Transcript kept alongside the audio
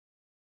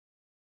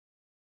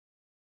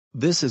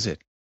This is it.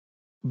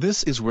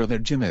 This is where their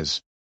gym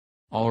is.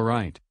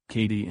 Alright,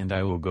 Katie and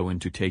I will go in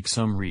to take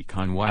some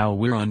recon while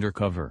we're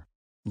undercover.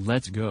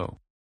 Let's go.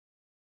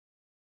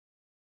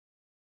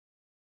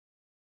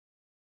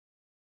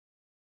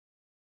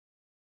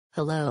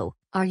 Hello,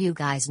 are you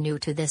guys new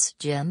to this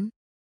gym?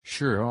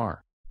 Sure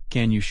are.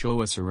 Can you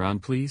show us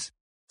around please?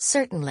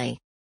 Certainly.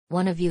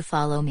 One of you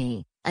follow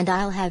me, and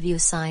I'll have you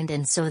signed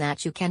in so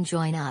that you can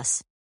join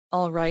us.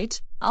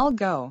 Alright, I'll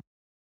go.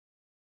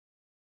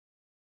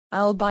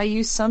 I'll buy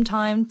you some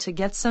time to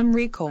get some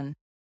recon.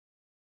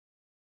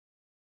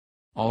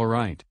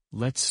 Alright,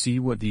 let's see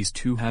what these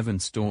two have in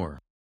store.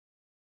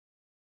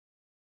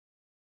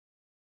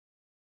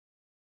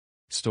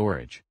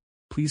 Storage.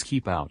 Please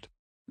keep out.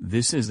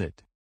 This is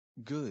it.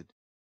 Good.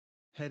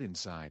 Head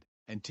inside,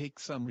 and take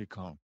some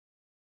recon.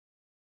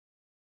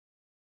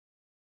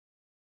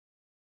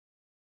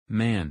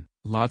 Man,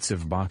 lots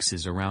of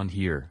boxes around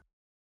here.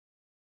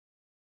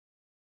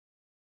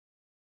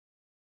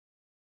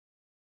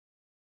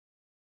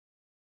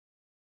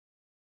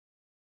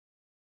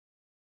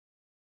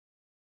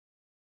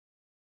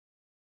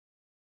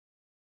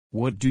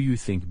 What do you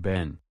think,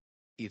 Ben?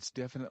 It's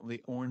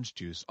definitely orange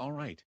juice,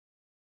 alright.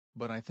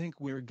 But I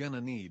think we're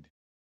gonna need...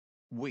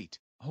 Wait,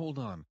 hold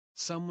on,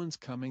 someone's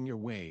coming your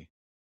way.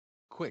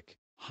 Quick,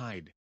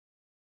 hide.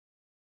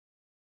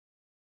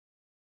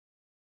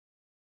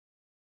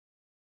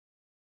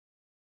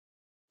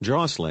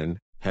 Jocelyn,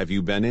 have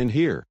you been in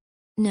here?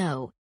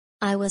 No.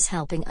 I was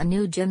helping a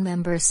new gym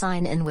member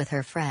sign in with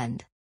her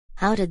friend.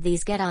 How did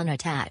these get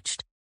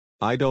unattached?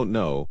 I don't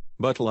know,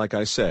 but like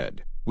I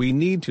said, we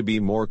need to be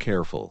more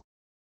careful.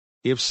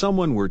 If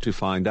someone were to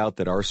find out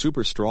that our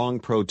super strong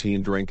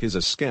protein drink is a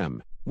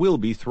scam, we'll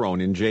be thrown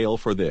in jail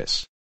for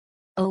this.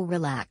 Oh,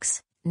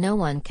 relax. No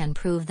one can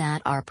prove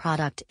that our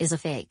product is a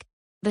fake.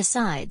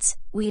 Besides,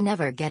 we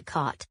never get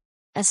caught.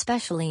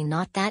 Especially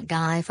not that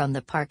guy from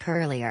the park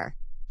earlier.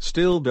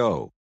 Still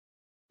though,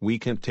 we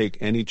can't take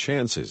any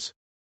chances.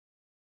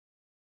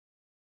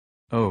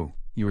 Oh,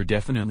 you're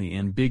definitely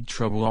in big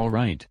trouble,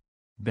 alright.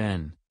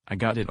 Ben, I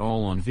got it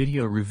all on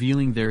video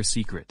revealing their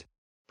secret.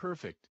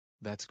 Perfect,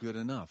 that's good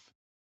enough.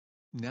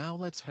 Now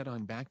let's head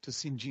on back to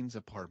Sinjin's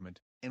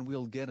apartment, and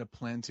we'll get a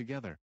plan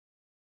together.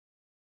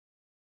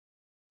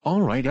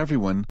 Alright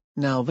everyone,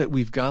 now that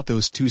we've got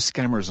those two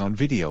scammers on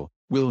video,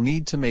 we'll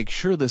need to make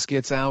sure this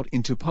gets out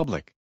into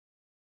public.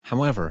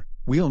 However,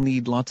 we'll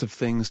need lots of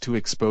things to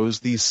expose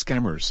these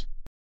scammers.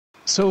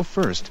 So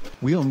first,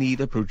 we'll need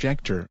a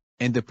projector,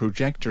 and a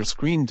projector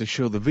screen to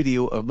show the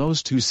video of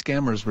those two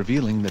scammers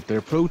revealing that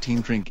their protein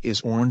drink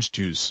is orange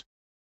juice.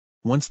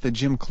 Once the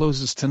gym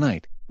closes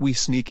tonight, we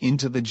sneak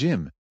into the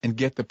gym, and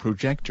get the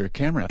projector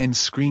camera and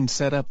screen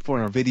set up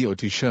for our video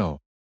to show.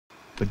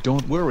 But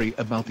don't worry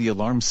about the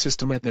alarm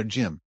system at their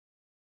gym.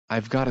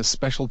 I've got a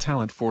special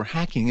talent for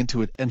hacking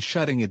into it and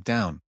shutting it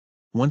down.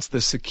 Once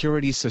the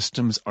security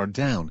systems are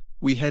down,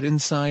 we head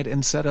inside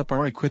and set up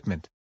our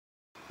equipment.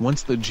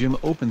 Once the gym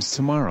opens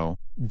tomorrow,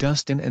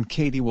 Dustin and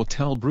Katie will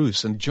tell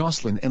Bruce and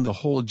Jocelyn and the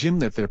whole gym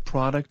that their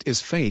product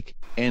is fake,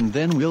 and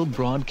then we'll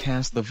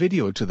broadcast the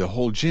video to the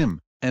whole gym,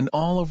 and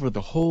all over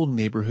the whole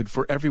neighborhood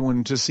for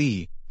everyone to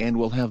see, and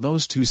we'll have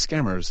those two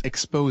scammers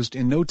exposed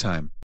in no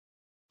time.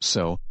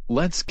 So,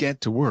 let's get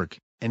to work,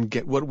 and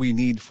get what we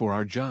need for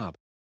our job.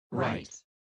 Right.